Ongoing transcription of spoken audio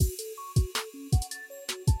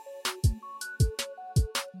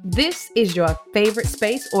This is your favorite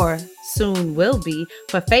space, or soon will be,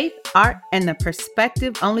 for faith, art, and the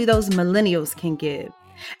perspective only those millennials can give.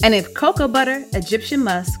 And if cocoa butter, Egyptian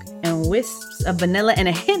musk, and wisps of vanilla and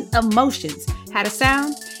a hint of motions had a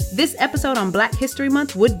sound, this episode on Black History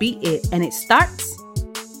Month would be it. And it starts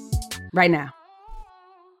right now.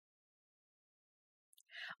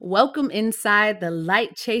 Welcome inside the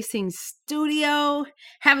light-chasing studio.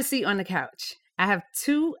 Have a seat on the couch. I have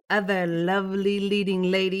two other lovely leading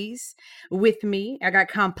ladies with me. I got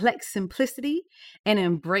Complex Simplicity and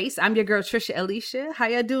Embrace. I'm your girl, Trisha Alicia. How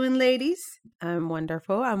y'all doing, ladies? I'm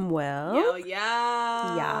wonderful. I'm well.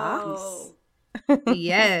 Yo.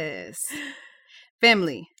 Yes.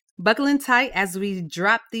 Family, buckle in tight as we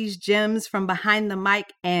drop these gems from behind the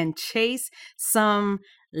mic and chase some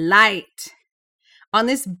light. On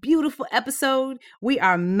this beautiful episode, we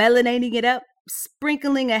are melanating it up,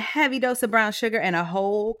 sprinkling a heavy dose of brown sugar and a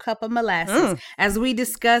whole cup of molasses as we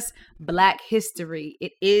discuss Black history.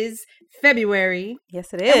 It is February.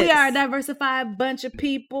 Yes, it is. And we are a diversified bunch of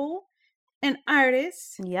people and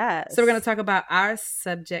artists. Yes. So we're going to talk about our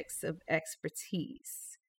subjects of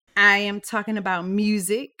expertise. I am talking about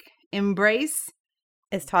music. Embrace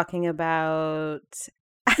is talking about...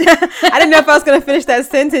 I didn't know if I was going to finish that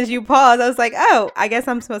sentence. You paused. I was like, oh, I guess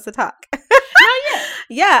I'm supposed to talk.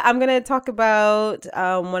 Yeah, I'm going to talk about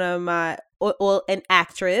one of my, an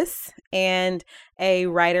actress and a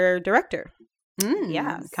writer-director.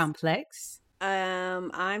 Yeah. Complex.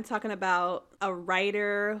 I'm talking about a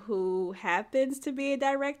writer who happens to be a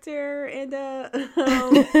director and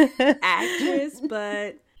a actress,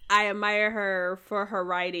 but I admire her for her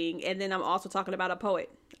writing. And then I'm also talking about a poet,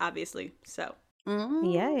 obviously. So.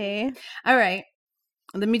 Yay. All right.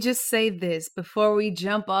 Let me just say this before we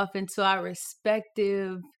jump off into our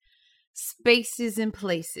respective spaces and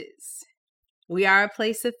places. We are a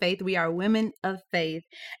place of faith. We are women of faith.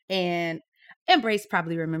 And Embrace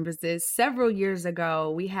probably remembers this. Several years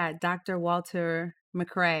ago, we had Dr. Walter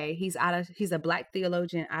McRae. He's a Black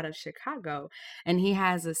theologian out of Chicago. And he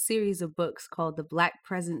has a series of books called The Black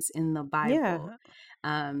Presence in the Bible.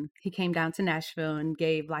 Yeah. He came down to Nashville and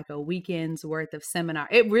gave like a weekend's worth of seminar.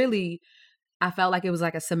 I felt like it was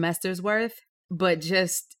like a semester's worth, but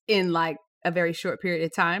just in like a very short period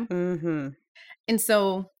of time. Mm-hmm. And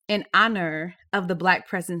so in honor of the Black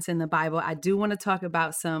presence in the Bible, I do want to talk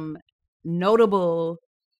about some notable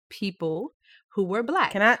people who were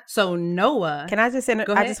Black. So Noah. Can I just say,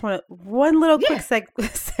 I just want one little quick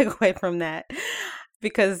segue from that.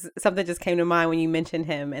 Because something just came to mind when you mentioned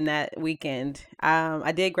him in that weekend.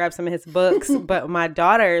 I did grab some of his books, but my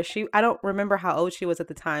daughter, I don't remember how old she was at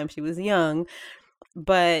the time. She was young,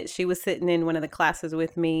 but she was sitting in one of the classes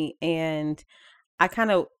with me, and I kind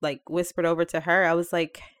of like whispered over to her. I was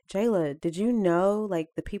like, Jayla, did you know like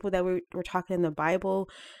the people that we're talking in the Bible,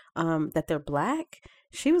 that they're Black?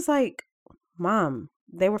 She was like, Mom,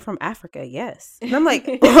 they were from Africa, yes. And I'm like,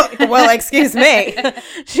 well, excuse me.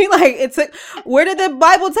 She like, where did the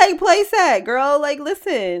Bible take place at, girl? Like,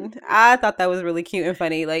 listen, I thought that was really cute and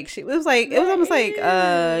funny. Like, she was like, it was almost like,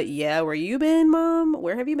 yeah, where you been, Mom?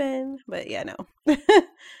 Where have you been? But yeah, no.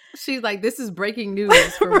 She's like, this is breaking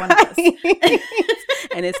news for one of us.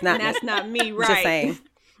 And it's not. And that's not me, right? Just saying.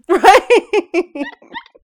 Right?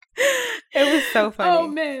 It was so funny. Oh,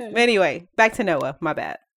 man. Anyway, back to Noah. My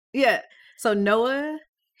bad. Yeah. So Noah,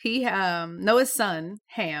 Noah's son,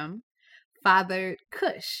 Ham, fathered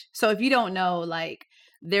Cush. So if you don't know, like,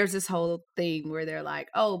 there's this whole thing where they're like,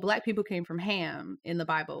 oh, Black people came from Ham in the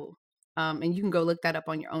Bible. And you can go look that up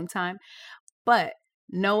on your own time. But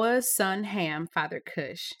Noah's son, Ham, fathered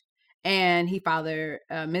Cush. And he fathered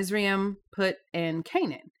Mizraim, Put, and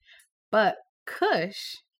Canaan. But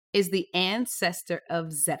Cush is the ancestor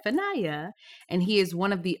of Zephaniah, and he is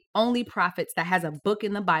one of the only prophets that has a book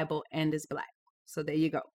in the Bible and is Black. So there you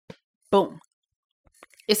go. Boom.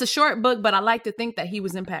 It's a short book, but I like to think that he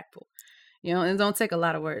was impactful. You know, and it don't take a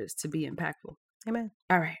lot of words to be impactful. Amen.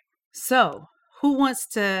 All right. So who wants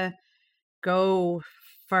to go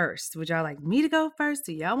first? Would y'all like me to go first?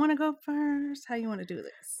 Do y'all want to go first? How you want to do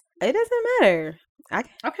this? It doesn't matter. Okay,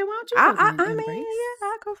 why don't you go I mean, yeah,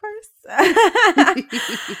 I'll go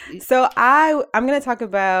first. So I'm going to talk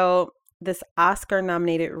about this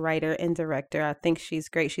Oscar-nominated writer and director. I think she's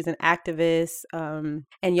great. She's an activist, and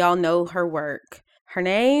y'all know her work. Her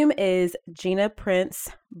name is Gina Prince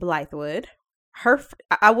Bythewood.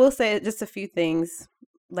 I will say just a few things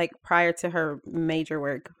like prior to her major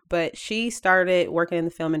work, but she started working in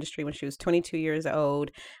the film industry when she was 22 years old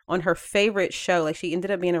on her favorite show. Like, she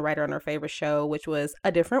ended up being a writer on her favorite show, which was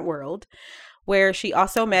A Different World, where she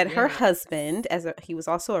also met her husband he was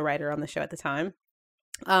also a writer on the show at the time.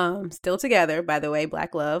 Still together, by the way.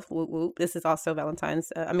 Black love. Whoop, whoop. This is also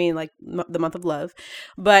Valentine's. The month of love.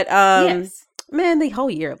 But Yes. man, the whole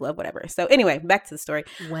year of love, whatever. So anyway, back to the story.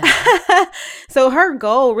 Wow. So her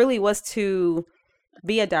goal really was to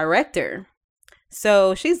be a director.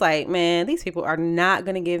 So she's like, man, these people are not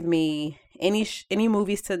going to give me any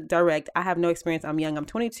movies to direct. I have no experience. I'm young. I'm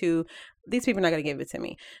 22. These people are not going to give it to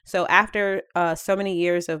me. So after so many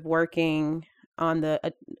years of working on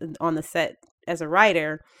the set as a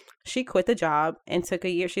writer, she quit the job and took a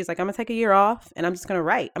year. She's like, I'm going to take a year off and I'm just going to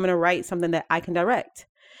write. I'm going to write something that I can direct.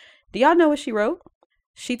 Do y'all know what she wrote?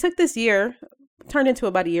 She took this year, turned into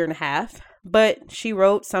about a year and a half, but she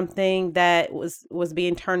wrote something that was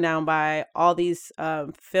being turned down by all these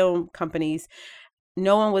film companies.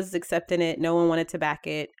 No one was accepting it. No one wanted to back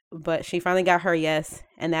it, but she finally got her yes.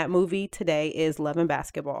 And that movie today is Love and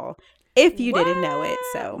Basketball. If you didn't know it,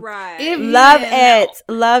 so right. Love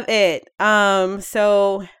it.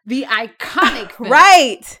 So the iconic film.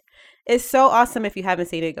 Right. It's so awesome. If you haven't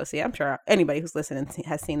seen it, go see it. I'm sure anybody who's listening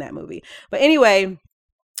has seen that movie. But anyway,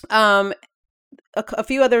 a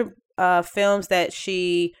few other films that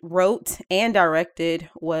she wrote and directed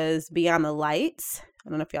was Beyond the Lights. I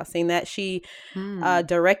don't know if y'all seen that. She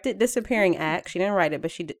directed Disappearing Act. She didn't write it,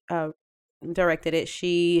 but she directed it.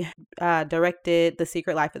 She directed The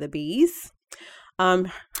Secret Life of the Bees. Her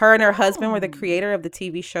and her husband were the creator of the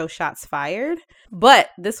TV show Shots Fired. But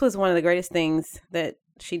this was one of the greatest things that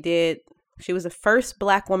she did. She was the first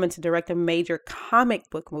Black woman to direct a major comic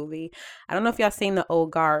book movie. I don't know if y'all seen The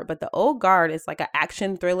Old Guard, but The Old Guard is like an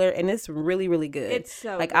action thriller, and it's really, really good. It's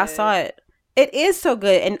so like good. I saw it. It is so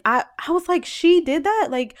good, and I was like, she did that.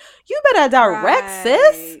 Like, you better direct,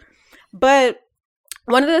 sis. But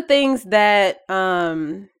one of the things that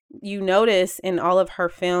you notice in all of her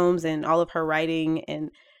films and all of her writing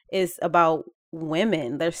and is about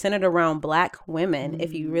women. They're centered around Black women.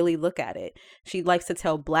 If you really look at it, she likes to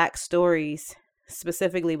tell Black stories,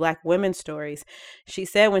 specifically Black women's stories. She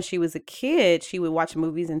said when she was a kid, she would watch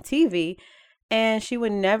movies and TV, and she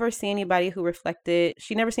would never see anybody who reflected.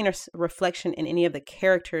 She never seen her reflection in any of the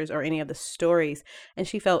characters or any of the stories, and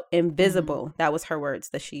she felt invisible. That was her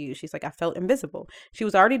words that she used. She's like, I felt invisible. She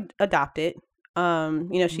was already adopted.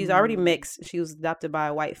 She's already mixed. She was adopted by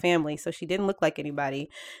a white family, so she didn't look like anybody.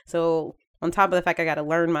 So on top of the fact I got to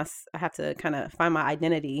learn I have to kind of find my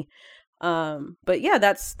identity. But yeah,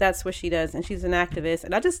 that's what she does. And she's an activist,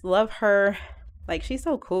 and I just love her. Like, she's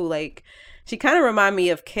so cool. Like, she kind of remind me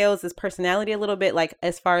of Kale's personality a little bit, like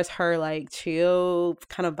as far as her like chill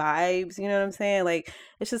kind of vibes, you know what I'm saying? Like,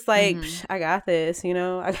 it's just like, I got this, you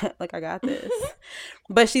know, I got this.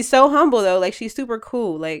 But she's so humble though. Like, she's super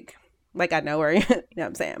cool. Like I know her, you know what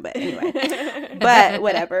I'm saying? But anyway, but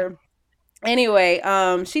whatever. Anyway,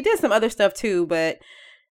 she did some other stuff too, but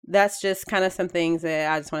that's just kind of some things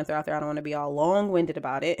that I just want to throw out there. I don't want to be all long-winded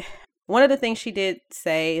about it. One of the things she did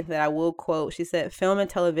say that I will quote, she said, film and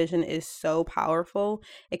television is so powerful.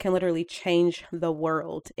 It can literally change the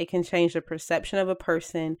world. It can change the perception of a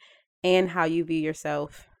person and how you view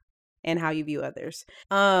yourself and how you view others.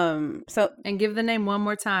 And give the name one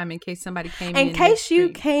more time in case somebody came in case midstream. You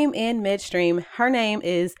came in midstream. Her name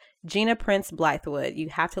is Gina Prince Blythewood. You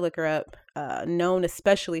have to look her up, known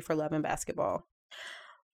especially for Love and Basketball.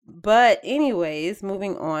 But anyways,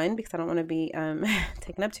 moving on, because I don't want to be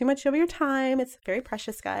taking up too much of your time. It's very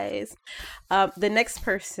precious, guys. The next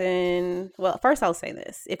person, well, first I'll say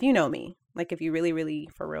this. If you know me, like if you really, really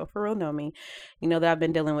for real know me, you know that I've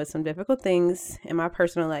been dealing with some difficult things in my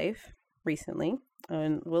personal life recently,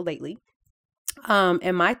 and well, lately.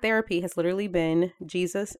 And my therapy has literally been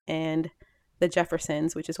Jesus and the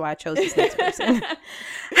Jeffersons, which is why I chose this next person.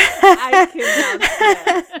 I can vouch for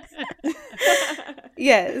that.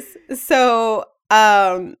 Yes. So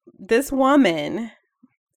this woman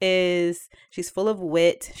she's full of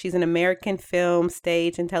wit. She's an American film,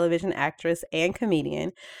 stage, and television actress and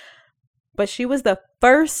comedian. But she was the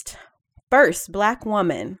first Black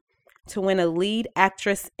woman to win a Lead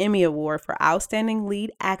Actress Emmy Award for Outstanding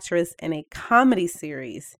Lead Actress in a Comedy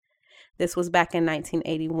Series. This was back in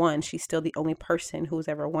 1981. She's still the only person who's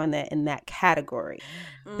ever won that in that category.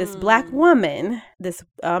 This Black woman, this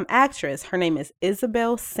actress, her name is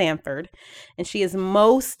Isabel Sanford, and she is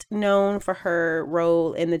most known for her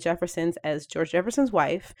role in The Jeffersons as George Jefferson's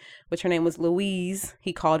wife, which her name was Louise.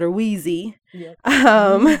 He called her Wheezy. Yep.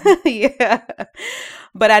 Yeah.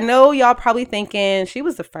 But I know y'all probably thinking she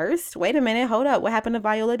was the first. Wait a minute, hold up. What happened to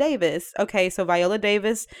Viola Davis? Okay, so Viola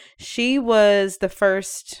Davis, she was the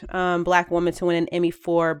first Black woman to win an Emmy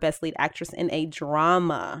for Best Lead Actress in a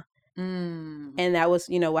Drama. And that was,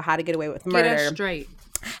 How to Get Away with Murder. Get her straight.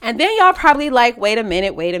 And then y'all probably like, wait a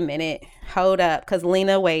minute, hold up, because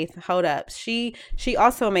Lena Waithe, hold up. She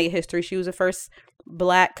also made history. She was the first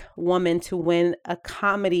Black woman to win a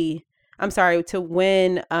comedy. I'm sorry, to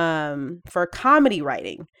win for comedy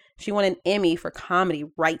writing. She won an Emmy for comedy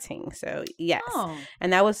writing. So yes,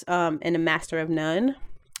 and that was in A Master of None,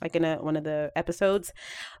 like in one of the episodes.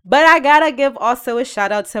 But I gotta give also a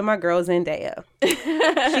shout out to my girl Zendaya.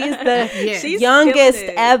 She's the youngest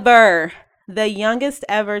ever. The youngest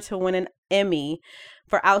ever to win an Emmy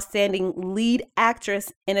for Outstanding Lead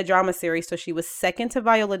Actress in a Drama Series. So she was second to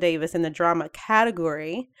Viola Davis in the drama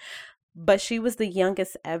category, but she was the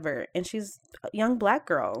youngest ever. And she's a young Black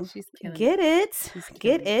girl. She's killing Get it.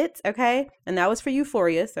 Get it. Okay. And that was for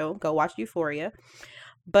Euphoria. So go watch Euphoria.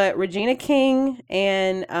 But Regina King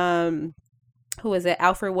and who is it?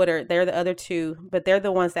 Alfred Woodard. They're the other two, but they're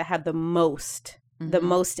the ones that have the most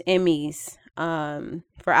Emmys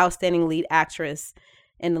for Outstanding Lead Actress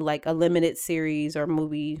in like a limited series or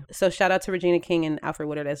movie. So shout out to Regina King and Alfred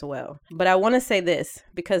Woodard as well. But I want to say this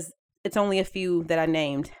because it's only a few that I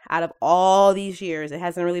named out of all these years. It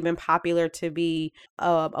hasn't really been popular to be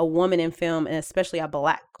a woman in film, and especially a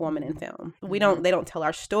Black woman in film. They don't tell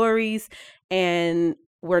our stories, and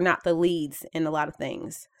we're not the leads in a lot of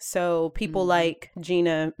things. So people like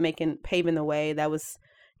Gina paving the way, that was,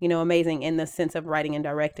 amazing in the sense of writing and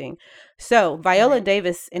directing. So Viola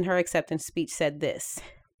Davis in her acceptance speech said this,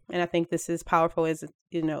 and I think this is powerful as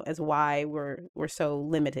why we're so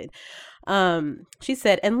limited. She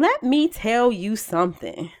said, "And let me tell you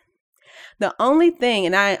something. The only thing,"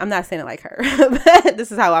 and I'm not saying it like her, but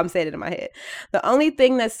this is how I'm saying it in my head. "The only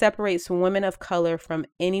thing that separates women of color from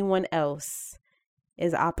anyone else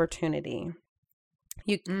is opportunity.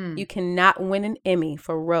 You cannot win an Emmy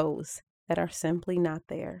for roles that are simply not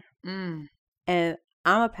there." And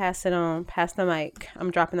I'm gonna pass the mic. I'm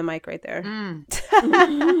dropping the mic right there.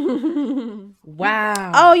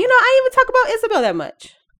 Wow. Oh, I didn't even talk about Isabel that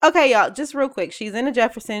much. Okay, y'all, just real quick. She's in The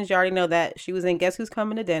Jeffersons. You already know that. She was in Guess Who's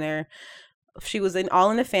Coming to Dinner. She was in All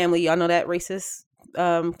in the Family. Y'all know that racist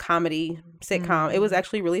comedy sitcom. It was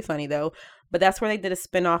actually really funny though. But that's where they did a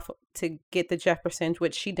spinoff to get The Jeffersons,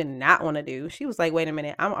 which she did not want to do. She was like, wait a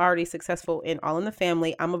minute, I'm already successful in All in the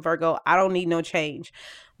Family. I'm a Virgo. I don't need no change.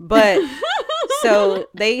 But so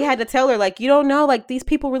they had to tell her, like, you don't know, like, these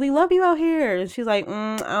people really love you out here. And she's like,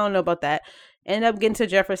 I don't know about that. Ended up getting to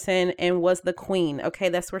Jefferson and was the queen. Okay,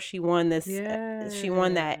 that's where she won this. Yeah. She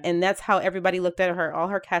won that. And that's how everybody looked at her. All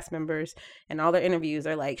her cast members and all their interviews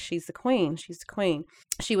are like, she's the queen. She's the queen.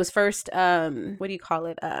 She was first, what do you call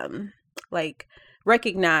it? Like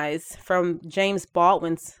recognized from James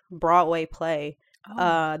Baldwin's Broadway play,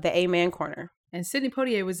 The Amen Corner. And Sidney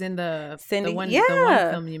Poitier was in the one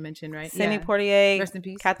film you mentioned, right? Sidney Poitier, rest in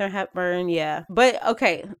peace. Katharine Hepburn, yeah. But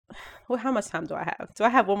okay, well, how much time do I have? Do I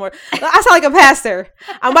have one more? I sound like a pastor.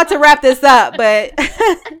 I'm about to wrap this up, but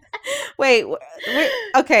wait.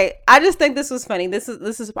 Okay, I just think this was funny. This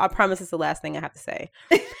is. I promise, it's the last thing I have to say,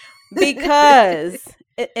 because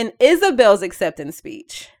in Isabel's acceptance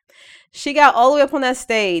speech, she got all the way up on that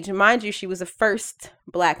stage. Mind you, she was the first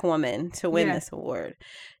Black woman to win this award.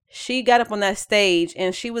 She got up on that stage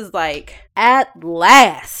and she was like, "At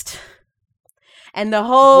last." And the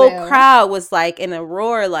whole crowd was like in a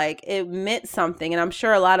roar, like it meant something. And I'm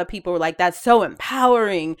sure a lot of people were like, that's so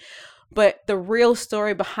empowering. But the real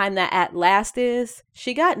story behind that "at last" is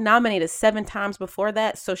she got nominated 7 times before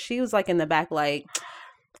that. So she was like in the back, like,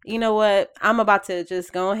 you know what? I'm about to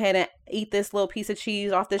just go ahead and eat this little piece of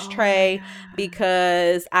cheese off this tray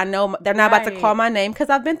because I know they're not about to call my name because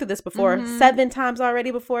I've been through this before 7 times already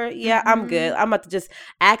before. Yeah, I'm good. I'm about to just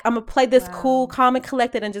act. I'm going to play this cool, calm, and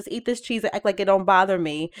collected and just eat this cheese and act like it don't bother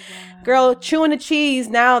me. Wow. Girl, chewing the cheese.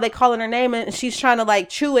 Now they calling her name and she's trying to like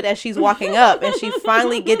chew it as she's walking up and she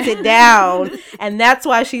finally gets it down. And that's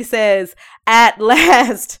why she says, "At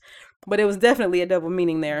last." But it was definitely a double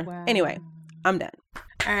meaning there. Wow. Anyway, I'm done.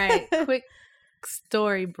 All right, quick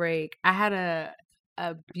story break. I had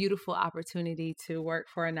a beautiful opportunity to work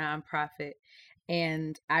for a nonprofit,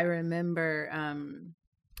 and I remember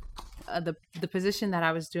the position that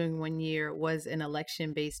I was doing one year was an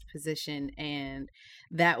election-based position, and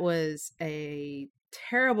that was a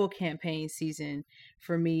terrible campaign season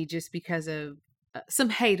for me just because of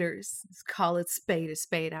some haters. Let's call it spade a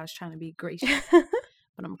spade. I was trying to be gracious.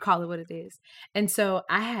 But I'm gonna call it what it is. And so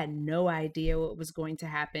I had no idea what was going to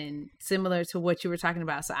happen, similar to what you were talking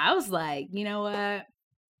about. So I was like, you know what?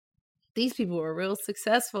 These people were real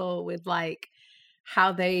successful with like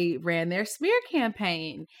how they ran their smear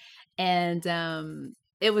campaign. And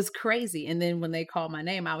it was crazy. And then when they called my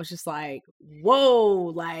name, I was just like,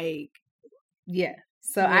 whoa, like, yeah,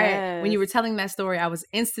 So when you were telling that story, I was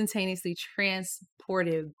instantaneously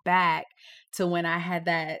transported back to when I had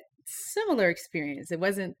that similar experience. It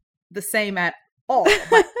wasn't the same at all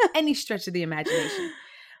by any stretch of the imagination,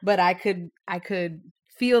 but I could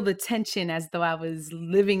feel the tension as though I was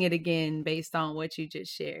living it again based on what you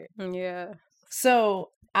just shared. Yeah. So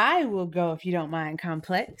I will go, if you don't mind,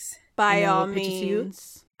 Complex. By all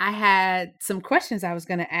means. I had some questions I was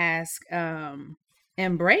going to ask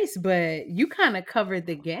Embrace, but you kind of covered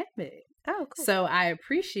the gambit. Oh, cool. So I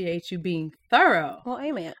appreciate you being thorough. Well,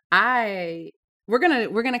 amen. We're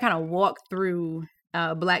gonna kind of walk through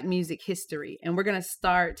Black music history, and we're gonna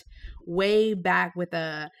start way back with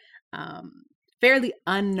a fairly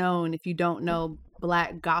unknown, if you don't know,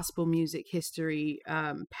 Black gospel music history,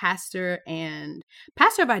 pastor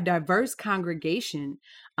of a diverse congregation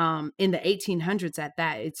in the 1800s at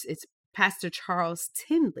that. It's Pastor Charles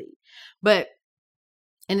Tindley. But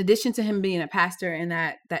in addition to him being a pastor and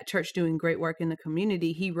that church doing great work in the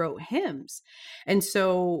community, he wrote hymns. And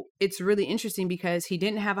so it's really interesting because he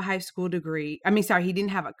didn't have a high school degree. He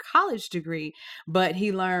didn't have a college degree, but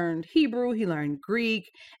he learned Hebrew, he learned Greek.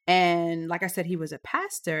 And like I said, he was a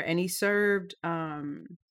pastor and he served in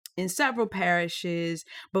several parishes.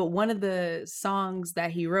 But one of the songs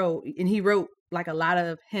that he wrote, and he wrote like a lot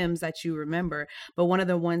of hymns that you remember, but one of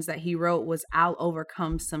the ones that he wrote was "I'll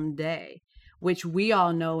Overcome Someday," which we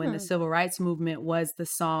all know in the civil rights movement was the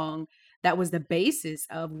song that was the basis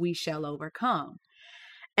of "We Shall Overcome."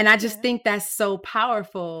 And I just think that's so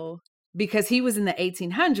powerful because he was in the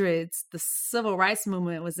 1800s. The civil rights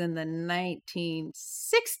movement was in the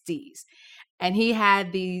 1960s. And he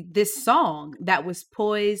had this song that was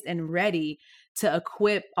poised and ready to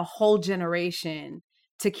equip a whole generation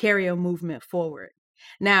to carry a movement forward.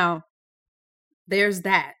 Now, there's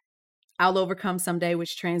that. "I'll Overcome Someday,"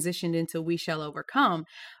 which transitioned into "We Shall Overcome."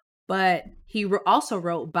 But he also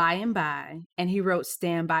wrote "By and By," and he wrote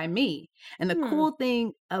 "Stand By Me." And the cool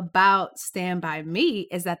thing about "Stand By Me"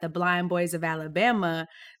 is that the Blind Boys of Alabama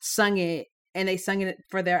sung it, and they sung it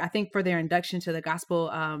for their induction to the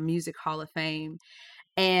Gospel Music Hall of Fame.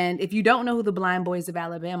 And if you don't know who the Blind Boys of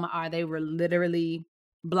Alabama are, they were literally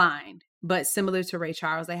blind. But similar to Ray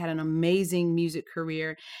Charles, they had an amazing music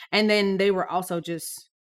career. And then they were also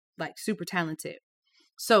just like super talented.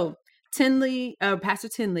 So Pastor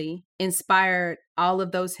Tindley inspired all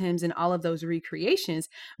of those hymns and all of those recreations,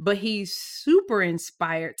 but he super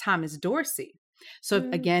inspired Thomas Dorsey. So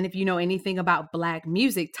again, if you know anything about Black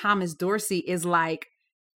music, Thomas Dorsey is like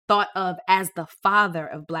thought of as the father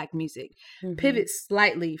of Black music. Pivot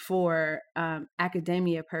slightly for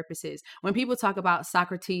academia purposes. When people talk about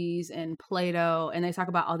Socrates and Plato, and they talk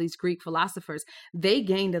about all these Greek philosophers, they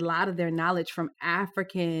gained a lot of their knowledge from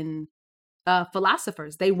African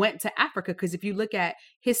philosophers. They went to Africa because if you look at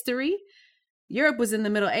history, Europe was in the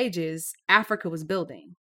Middle Ages, Africa was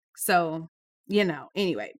building. So,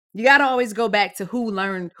 anyway, you got to always go back to who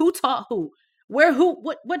taught who.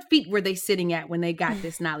 What feet were they sitting at when they got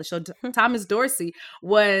this knowledge? So Thomas Dorsey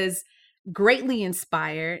was greatly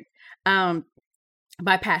inspired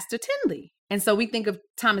by Pastor Tindley. And so we think of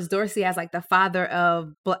Thomas Dorsey as like the father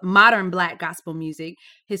of modern Black gospel music.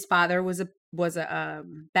 His father was a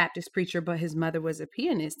Baptist preacher, but his mother was a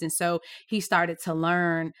pianist. And so he started to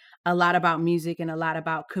learn a lot about music and a lot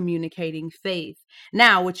about communicating faith.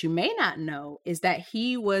 Now, what you may not know is that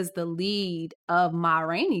he was the lead of Ma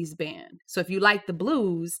Rainey's band. So if you like the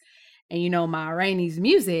blues and you know Ma Rainey's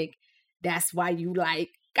music, that's why you like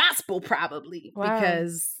gospel probably. Wow.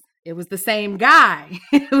 Because it was the same guy.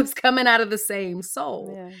 It was coming out of the same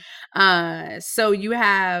soul. Yeah. So you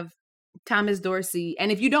have Thomas Dorsey.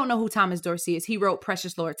 And if you don't know who Thomas Dorsey is, he wrote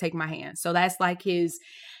 "Precious Lord, Take My Hand." So that's like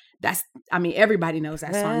everybody knows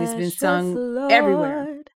that song. It's been sung Lord,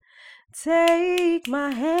 everywhere. Take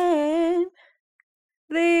my hand.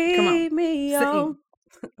 Lead me on.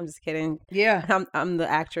 I'm just kidding. Yeah. I'm the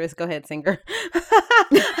actress. Go ahead, singer.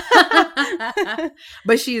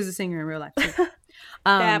 But she is a singer in real life too.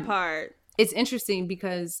 That part. It's interesting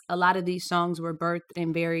because a lot of these songs were birthed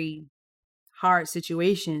in very hard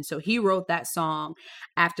situations. So he wrote that song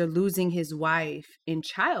after losing his wife in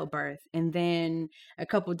childbirth. And then a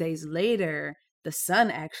couple days later, the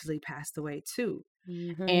son actually passed away too.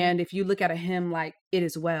 Mm-hmm. And if you look at a hymn like "It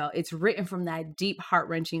Is Well," it's written from that deep,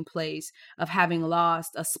 heart-wrenching place of having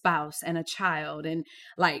lost a spouse and a child. And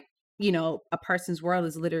like, a person's world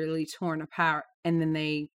is literally torn apart. And then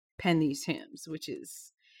they pen these hymns, which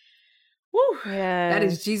is, that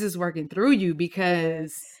is Jesus working through you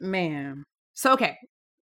because, man. So, okay.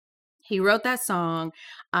 He wrote that song.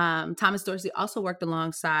 Thomas Dorsey also worked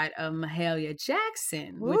alongside Mahalia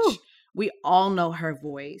Jackson, which We all know her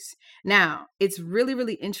voice. Now, it's really,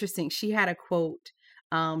 really interesting. She had a quote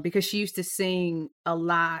because she used to sing a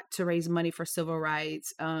lot to raise money for civil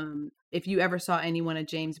rights. If you ever saw any one of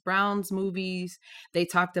James Brown's movies, they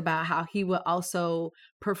talked about how he would also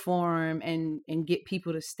perform and get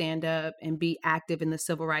people to stand up and be active in the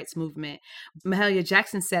civil rights movement. Mahalia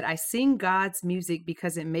Jackson said, "I sing God's music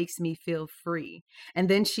because it makes me feel free." And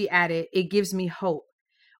then she added, "It gives me hope.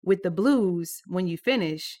 With the blues, when you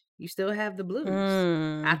finish, you still have the blues."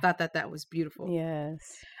 I thought that was beautiful. Yes.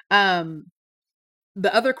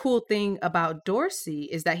 The other cool thing about Dorsey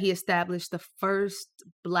is that he established the first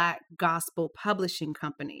Black gospel publishing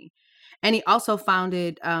company. And he also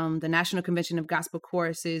founded the National Convention of Gospel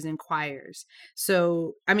Choruses and Choirs.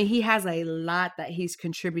 So, I mean, he has a lot that he's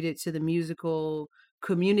contributed to the musical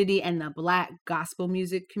community and the Black gospel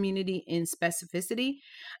music community in specificity.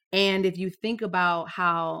 And if you think about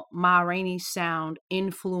how Ma Rainey's sound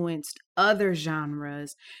influenced other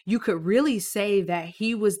genres, you could really say that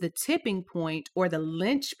he was the tipping point or the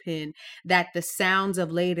linchpin that the sounds of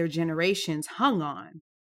later generations hung on.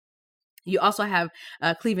 You also have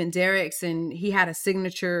Cleveland Derricks, and he had a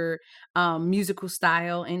signature musical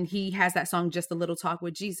style, and he has that song, Just a Little Talk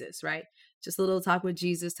with Jesus, right? Just a little talk with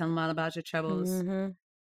Jesus, tell him all about your troubles. Mm-hmm.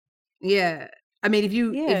 Yeah. I mean, if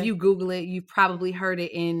you Google it, you've probably heard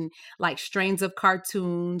it in like strains of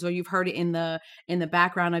cartoons, or you've heard it in the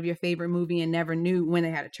background of your favorite movie and never knew when they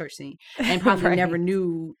had a church scene, and probably Right. never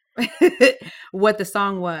knew what the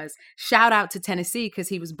song was. Shout out to Tennessee, because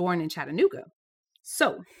he was born in Chattanooga.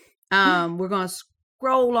 So we're going to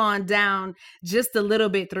scroll on down just a little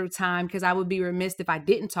bit through time, because I would be remiss if I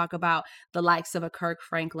didn't talk about the likes of a Kirk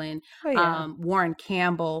Franklin, Warren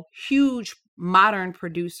Campbell, huge modern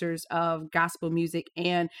producers of gospel music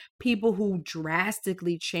and people who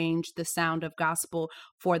drastically changed the sound of gospel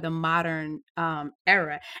for the modern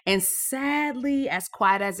era. And sadly, as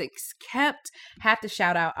quiet as it's kept, have to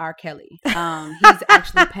shout out R. Kelly. He's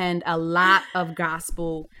actually penned a lot of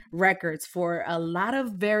gospel records for a lot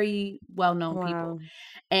of very well-known people.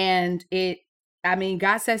 And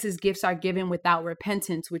God says his gifts are given without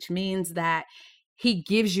repentance, which means that he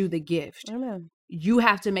gives you the gift. Amen. You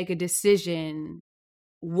have to make a decision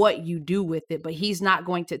what you do with it, but he's not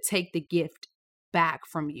going to take the gift back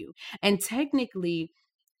from you. And technically,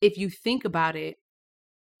 if you think about it,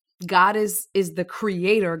 God is the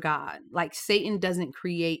creator God. Like, Satan doesn't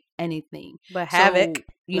create anything. But havoc.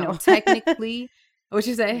 So, technically, what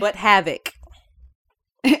you say? But havoc.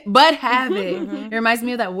 But havoc. Mm-hmm. It reminds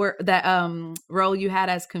me of that word, that role you had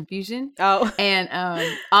as Confusion. Oh. And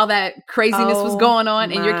all that craziness was going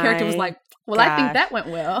on, and your character was like, well, gosh. I think that went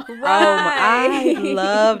well. I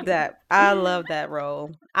love that. I love that role.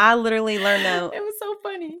 I literally learned that. It was so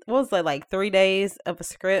funny. What was it, like 3 days of a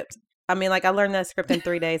script? I mean, like, I learned that script in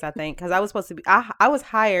 3 days, I think, because I was supposed to be, I was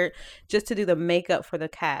hired just to do the makeup for the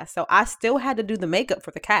cast. So I still had to do the makeup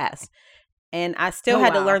for the cast. And I still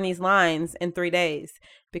had to learn these lines in 3 days,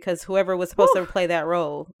 because whoever was supposed to play that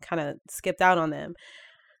role kind of skipped out on them.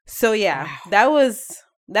 So yeah,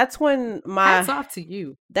 that's when hats off to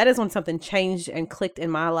you. That is when something changed and clicked in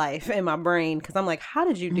my life, in my brain, because I'm like, how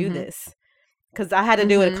did you do this? Because I had to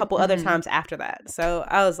do it a couple other times after that. So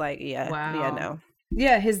I was like, no.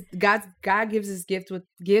 Yeah, God gives his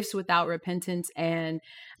gifts without repentance. And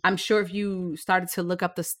I'm sure if you started to look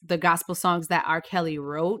up the gospel songs that R. Kelly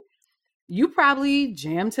wrote, you probably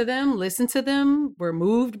jammed to them, listened to them, were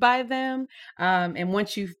moved by them. And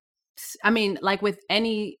once like with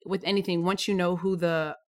anything, once you know who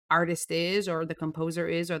the artist is, or the composer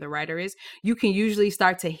is, or the writer is, you can usually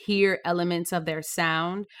start to hear elements of their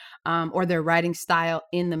sound or their writing style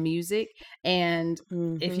in the music. And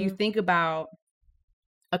if you think about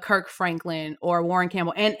a Kirk Franklin or Warren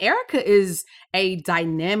Campbell, and Erica is a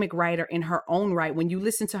dynamic writer in her own right. When you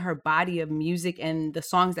listen to her body of music and the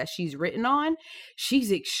songs that she's written on, she's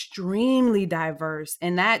extremely diverse.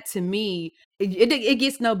 And that, to me, it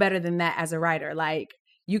gets no better than that as a writer. Like,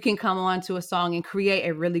 you can come on to a song and create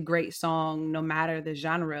a really great song no matter the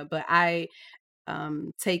genre. But I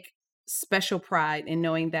take special pride in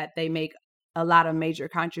knowing that they make a lot of major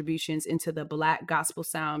contributions into the Black gospel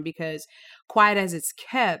sound, because quiet as it's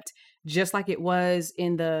kept, just like it was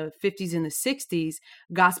in the 50s and the 60s,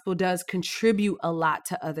 gospel does contribute a lot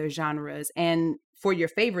to other genres. And for your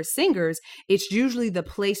favorite singers, it's usually the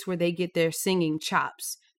place where they get their singing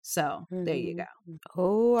chops. So there you go.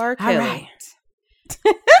 Oh, R. Kelly. All right.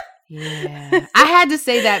 Yeah. I had to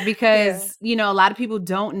say that because, a lot of people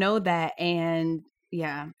don't know that. And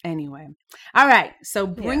Yeah. Anyway. All right. So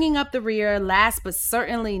bringing up the rear, last but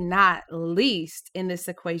certainly not least in this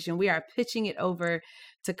equation, we are pitching it over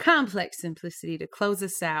to Complex Simplicity to close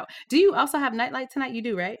us out. Do you also have Nightlight tonight? You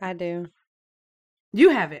do, right? I do.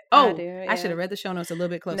 You have it. Oh, I do, yeah. I should have read the show notes a little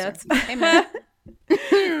bit closer. No, Hey, man.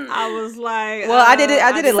 I was like, well, I did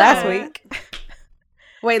it last week.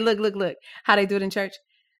 Wait, look. How they do it in church.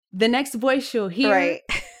 The next voice you'll hear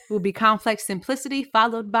will be Complex Simplicity,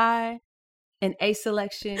 followed by an A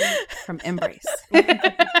selection from Embrace.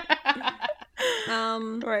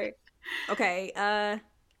 Right. Okay.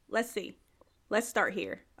 Let's see. Let's start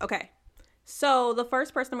here. Okay. So the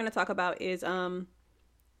first person I'm going to talk about is a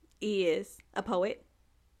poet.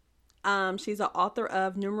 She's an author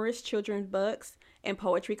of numerous children's books and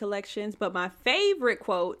poetry collections. But my favorite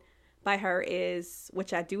quote by her is,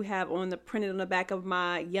 which I do have printed on the back of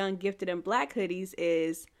my Young, Gifted, and Black hoodies,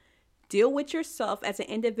 is, deal with yourself as an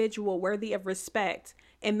individual worthy of respect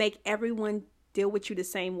and make everyone deal with you the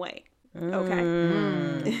same way.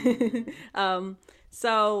 Okay.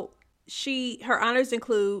 So her honors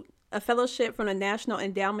include a fellowship from the National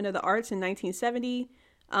Endowment of the Arts in 1970,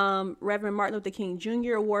 Reverend Martin Luther King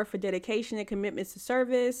Jr. Award for dedication and commitments to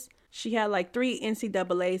service. She had like 3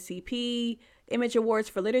 NCAACP Image Awards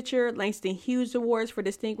for Literature, Langston Hughes Awards for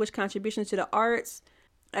distinguished contributions to the arts,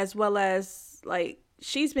 as well as like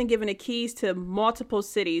she's been given the keys to multiple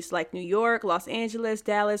cities like New York, Los Angeles,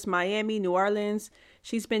 Dallas, Miami, New Orleans.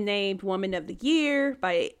 She's been named Woman of the Year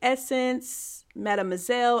by Essence,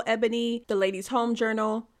 Mademoiselle, Ebony, the Ladies' Home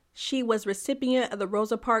Journal. She was recipient of the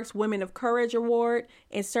Rosa Parks Women of Courage Award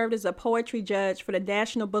and served as a poetry judge for the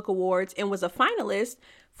National Book Awards and was a finalist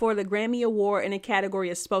for the Grammy Award in the category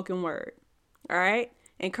of spoken word. All right.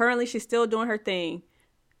 And currently she's still doing her thing.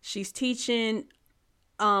 She's teaching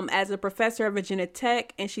as a professor at Virginia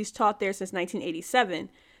Tech, and she's taught there since 1987.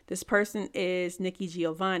 This person is Nikki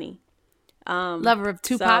Giovanni. Lover of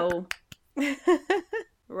Tupac. So,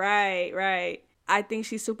 right. I think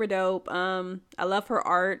she's super dope. I love her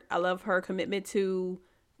art. I love her commitment to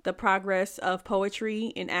the progress of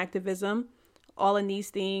poetry and activism. All in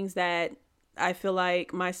these things that I feel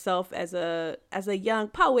like myself as a young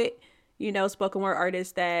poet, spoken word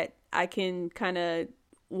artist, that I can kind of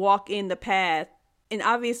walk in the path. And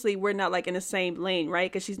obviously we're not like in the same lane, right?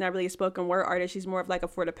 Because she's not really a spoken word artist. She's more of like a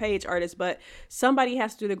for the page artist, but somebody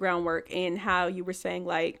has to do the groundwork. And how you were saying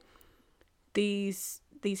like these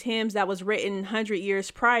hymns that was written 100 years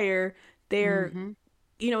prior, they're,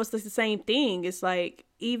 it's the same thing. It's like,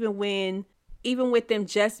 even with them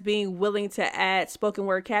just being willing to add spoken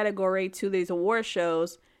word category to these award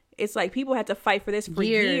shows, it's like people had to fight for this for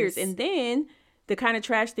years. And then the kind of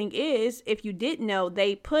trash thing is, if you didn't know,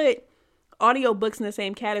 they put audiobooks in the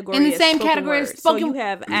same category so you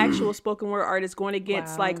have actual spoken word artists going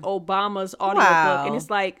against like Obama's audiobook. And it's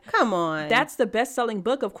like, come on, that's the best-selling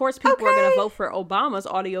book. Of course people are going to vote for Obama's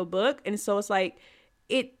audiobook. And so it's like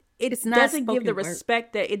it doesn't give the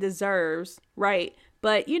respect that it deserves, right?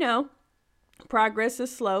 But progress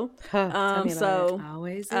is slow.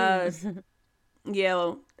 Always is.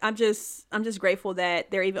 I'm just grateful that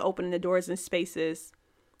they're even opening the doors and spaces,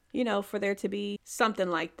 for there to be something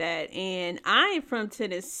like that. And I'm from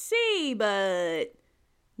Tennessee, but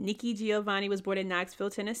Nikki Giovanni was born in Knoxville,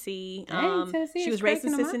 Tennessee. She was raised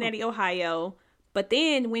in Cincinnati, Ohio. But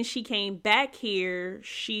then when she came back here,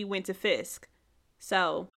 she went to Fisk.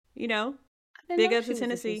 So, big up to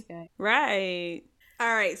Tennessee. Right.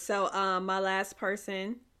 All right. So my last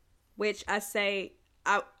person, which I say,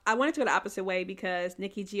 I wanted to go the opposite way because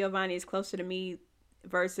Nikki Giovanni is closer to me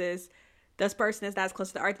versus this person is not as close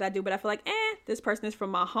to the art that I do, but I feel like, this person is from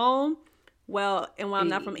my home. Well, and while I'm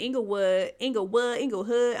not from Inglewood,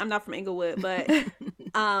 I'm not from Inglewood, but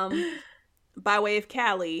by way of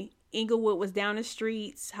Cali, Inglewood was down the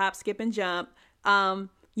streets, hop, skip, and jump.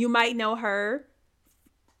 You might know her.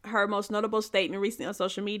 Her most notable statement recently on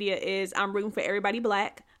social media is, "I'm rooting for everybody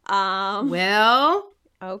black." Well,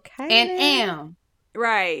 okay, and am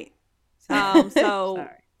right. So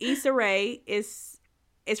Issa Rae is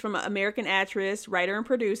from an American actress, writer, and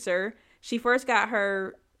producer. She first got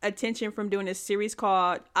her attention from doing a series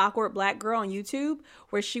called Awkward Black Girl on YouTube,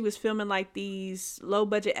 where she was filming like these low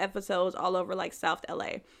budget episodes all over like South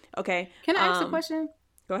LA. Okay. Can I ask a question?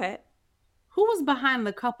 Go ahead. Who was behind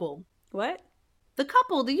The Couple? What? The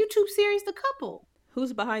Couple, the YouTube series The Couple.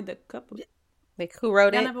 Who's behind The Couple? Like, who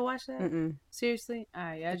wrote Y'all it? never watched that? Mm-mm. Seriously? All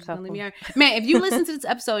right, y'all just gonna leave me out. Man, if you listen to this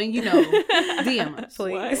episode and DM us.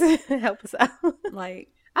 Please help us out. Like,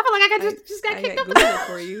 I feel like I just gotta kick up Google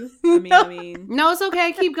for you. I mean. No, it's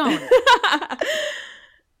okay. Keep going.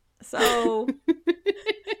 So,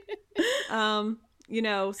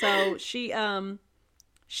 so she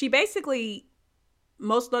she basically,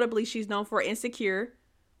 most notably, she's known for Insecure,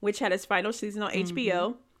 which had its final season on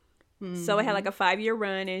HBO. So it had like a 5-year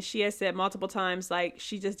run, and she has said multiple times like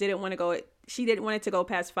she just didn't want to go. She didn't want it to go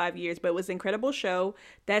past 5 years, but it was an incredible show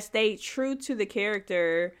that stayed true to the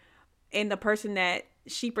character and the person that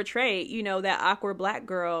she portrayed. You know, that awkward black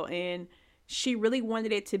girl, and she really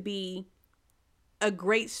wanted it to be a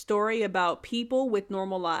great story about people with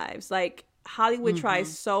normal lives. Like Hollywood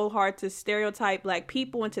tries so hard to stereotype black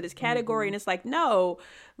people into this category, and it's like, no,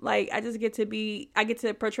 like I get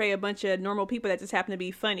to portray a bunch of normal people that just happen to be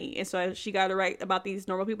funny. And so she got to write about these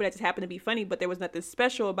normal people that just happen to be funny, but there was nothing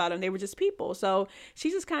special about them. They were just people. So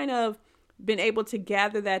she's just kind of been able to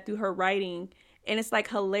gather that through her writing, and it's like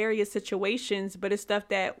hilarious situations, but it's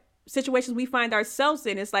situations we find ourselves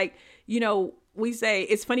in. It's like, you know, we say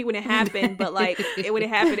it's funny when it happened, but like it would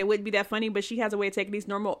have happened, it wouldn't be that funny. But she has a way of taking these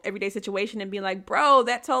normal everyday situations and being like, bro,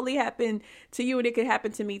 that totally happened to you and it could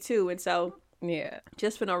happen to me too. And so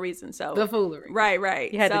just for no reason. So the foolery.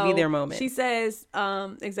 Right. You had to be their moment. She says,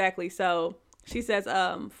 exactly. So she says,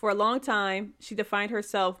 for a long time, she defined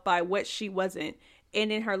herself by what she wasn't.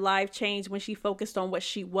 And then her life changed when she focused on what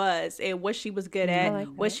she was and what she was good at,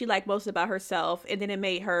 what she liked most about herself. And then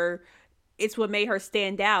it's what made her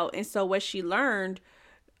stand out. And so what she learned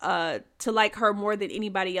to like her more than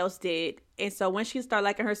anybody else did. And so when she started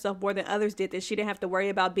liking herself more than others did, then she didn't have to worry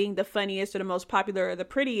about being the funniest or the most popular or the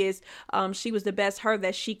prettiest. She was the best her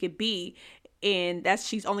that she could be. And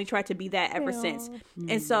she's only tried to be that ever since.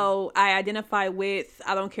 And so I identify with,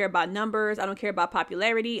 I don't care about numbers. I don't care about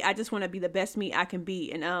popularity. I just want to be the best me I can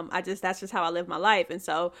be. And that's just how I live my life. And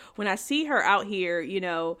so when I see her out here, you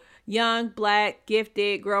know, young, black,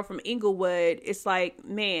 gifted girl from Inglewood, it's like,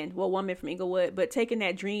 man, well, woman from Inglewood, but taking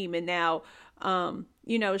that dream. And now,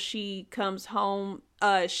 you know, she comes home.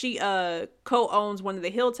 She co-owns one of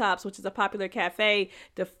the Hilltops, which is a popular cafe.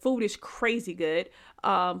 The food is crazy good.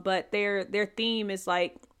 But their theme is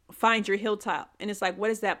like, find your hilltop. And it's like, what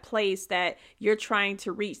is that place that you're trying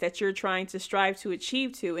to reach, that you're trying to strive to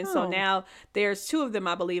achieve to? And so now there's 2 of them,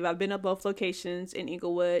 I believe. I've been at both locations in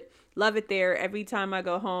Inglewood. Love it there. Every time I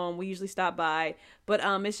go home, we usually stop by. But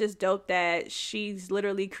it's just dope that she's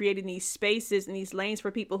literally creating these spaces and these lanes for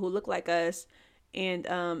people who look like us. And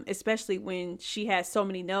especially when she has so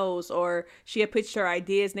many no's, or she had pitched her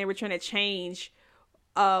ideas and they were trying to change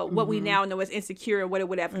what we now know as Insecure and what it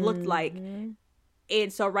would have looked like.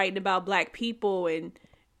 And so writing about black people and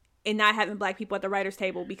not having black people at the writer's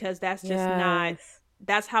table, because that's just not,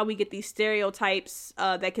 that's how we get these stereotypes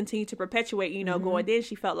that continue to perpetuate, you know, going in.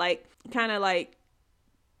 She felt like kind of like,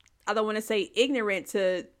 I don't want to say ignorant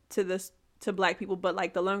to to black people, but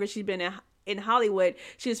like the longer she's been in Hollywood,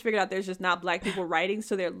 she just figured out there's just not black people writing.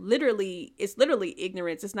 So it's literally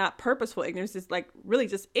ignorance. It's not purposeful ignorance. It's like really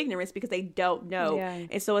just ignorance because they don't know. Yeah.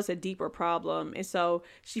 And so it's a deeper problem. And so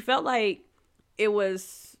she felt like it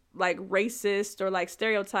was like racist or like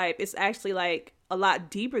stereotype. It's actually like a lot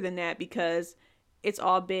deeper than that, because it's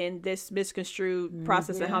all been this misconstrued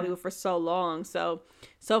process in Hollywood for so long. So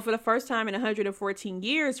for the first time in 114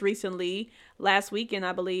 years recently, last weekend,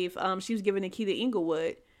 I believe, she was given the key to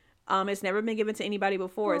Inglewood. It's never been given to anybody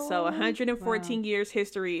before. So 114 years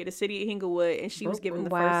history in the city of Inglewood, and she was given the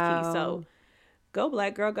first key. So go,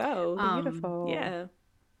 black girl, go. Beautiful. Yeah.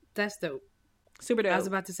 That's dope. Super dope. I was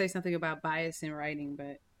about to say something about bias in writing,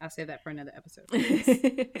 but I'll save that for another episode.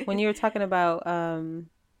 When you were talking about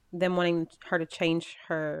them wanting her to change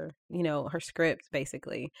her, her script,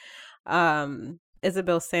 basically.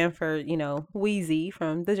 Isabel Sanford, Wheezy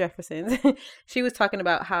from The Jeffersons, she was talking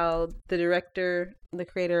about how the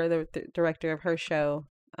creator, the director of her show,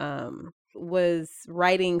 was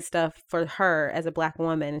writing stuff for her as a black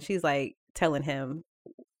woman. And she's like telling him,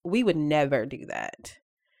 we would never do that.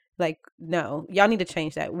 Like, no, y'all need to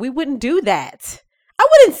change that. We wouldn't do that. I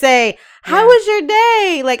wouldn't say, how was your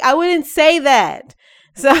day? Like, I wouldn't say that.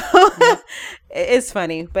 So it's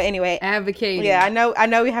funny. But anyway, advocating. Yeah, I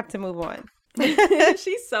know we have to move on.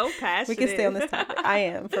 She's so passionate. We can stay on this topic. I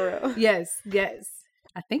am, for real. Yes.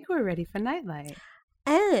 I think we're ready for Nightlight.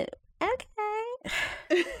 Oh, okay.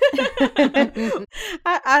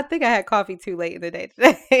 I think I had coffee too late in the day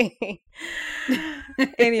today.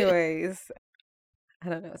 Anyways, I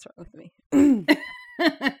don't know what's wrong with me.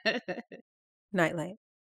 Nightlight.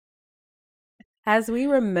 As we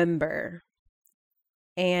remember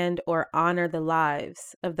and or honor the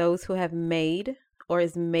lives of those who have made or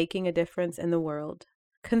is making a difference in the world,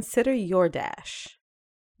 consider your dash.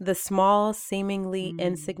 The small, seemingly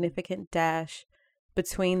insignificant dash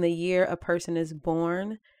between the year a person is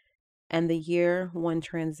born and the year one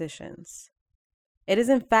transitions. It is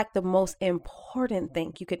in fact the most important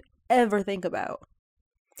thing you could ever think about.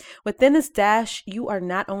 Within this dash, you are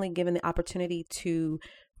not only given the opportunity to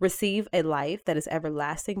receive a life that is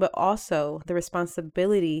everlasting, but also the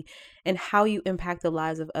responsibility in how you impact the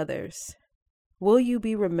lives of others. Will you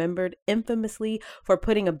be remembered infamously for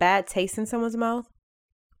putting a bad taste in someone's mouth?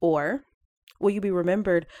 Or will you be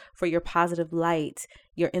remembered for your positive light,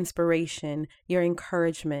 your inspiration, your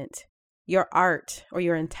encouragement, your art, or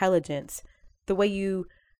your intelligence, the way you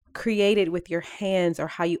created with your hands, or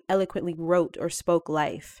how you eloquently wrote or spoke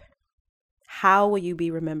life? How will you be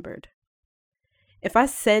remembered? If I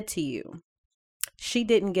said to you, she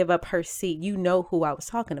didn't give up her seat, you know who I was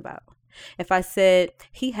talking about. If I said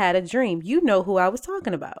he had a dream, you know who I was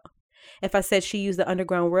talking about. If I said she used the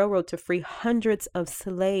Underground Railroad to free hundreds of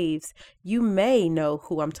slaves, you may know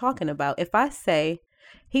who I'm talking about. If I say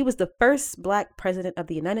he was the first Black president of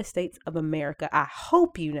the United States of America, I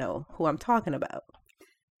hope you know who I'm talking about.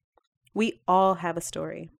 We all have a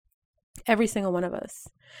story. Every single one of us.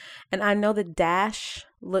 And I know the dash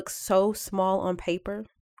looks so small on paper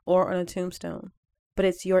or on a tombstone, but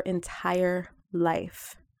it's your entire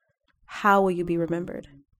life. How will you be remembered?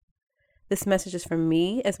 This message is for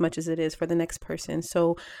me as much as it is for the next person.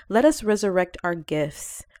 So let us resurrect our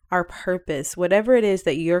gifts, our purpose, whatever it is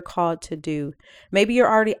that you're called to do. Maybe you're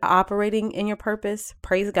already operating in your purpose.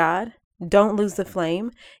 Praise God. Don't lose the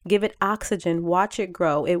flame. Give it oxygen. Watch it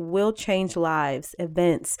grow. It will change lives,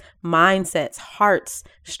 events, mindsets, hearts,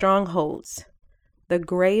 strongholds. The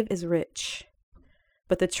grave is rich,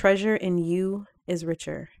 but the treasure in you is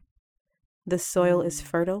richer. The soil is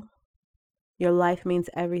fertile. Your life means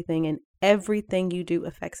everything, and everything you do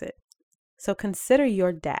affects it. So consider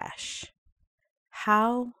your dash.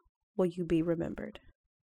 How will you be remembered?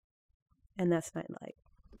 And that's Nightlight.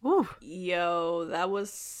 Ooh. Yo, that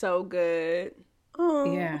was so good.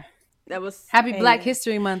 Oh, Yeah. That was Happy Black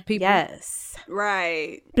History Month, people. yes.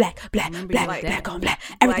 right. Black, black, Remember black, your black dad. on black.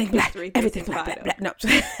 Everything black. History, Everything Thursday, black, black, Friday.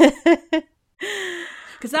 black. No.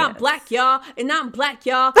 Cause I'm Yes. black, y'all, and I'm black,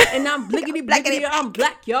 y'all, and I'm blickety blickety. I'm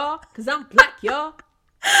black, y'all, cause I'm black, y'all.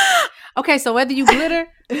 Okay, so whether you glitter,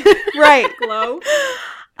 Right. Glow.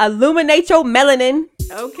 Illuminate your melanin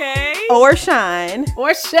Okay. or shine.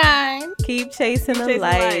 or shine, Keep chasing the Chasing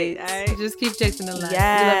light. all right? just keep chasing the light. We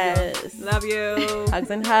love you. Yes. Love you. Hugs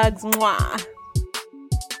and hugs. Mwah.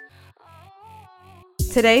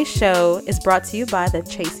 Today's show is brought to you by the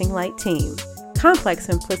Chasing Light team. Complex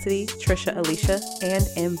Simplicity, Trisha Alicia, and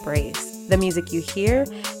Embrace. The music you hear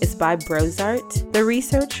is by Brozart. The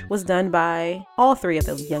research was done by all three of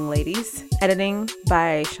the young ladies. Editing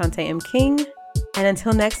by Shantae M. King. And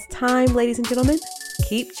until next time, ladies and gentlemen,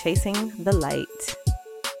 keep chasing the light.